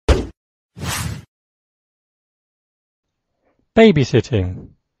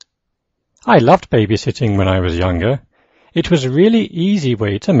Babysitting. I loved babysitting when I was younger. It was a really easy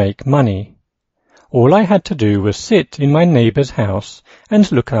way to make money. All I had to do was sit in my neighbour's house and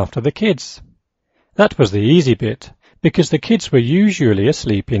look after the kids. That was the easy bit, because the kids were usually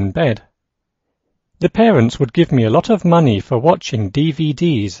asleep in bed. The parents would give me a lot of money for watching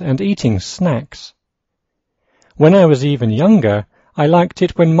DVDs and eating snacks. When I was even younger, I liked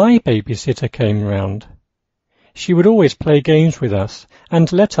it when my babysitter came round. She would always play games with us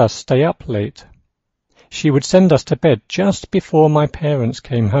and let us stay up late. She would send us to bed just before my parents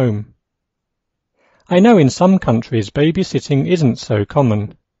came home. I know in some countries babysitting isn't so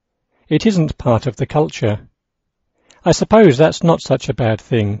common. It isn't part of the culture. I suppose that's not such a bad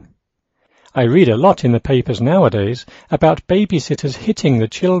thing. I read a lot in the papers nowadays about babysitters hitting the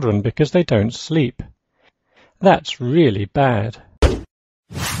children because they don't sleep. That's really bad.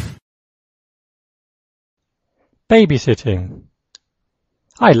 Babysitting.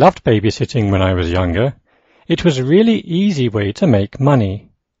 I loved babysitting when I was younger. It was a really easy way to make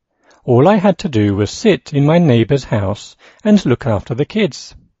money. All I had to do was sit in my neighbour's house and look after the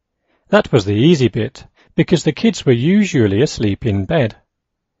kids. That was the easy bit, because the kids were usually asleep in bed.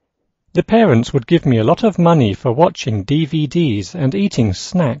 The parents would give me a lot of money for watching DVDs and eating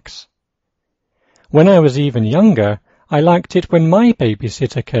snacks. When I was even younger, I liked it when my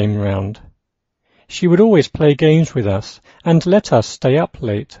babysitter came round. She would always play games with us and let us stay up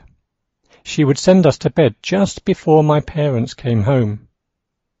late. She would send us to bed just before my parents came home.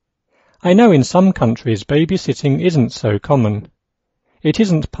 I know in some countries babysitting isn't so common. It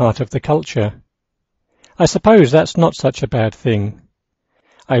isn't part of the culture. I suppose that's not such a bad thing.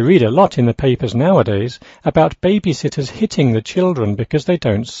 I read a lot in the papers nowadays about babysitters hitting the children because they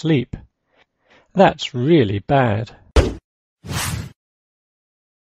don't sleep. That's really bad.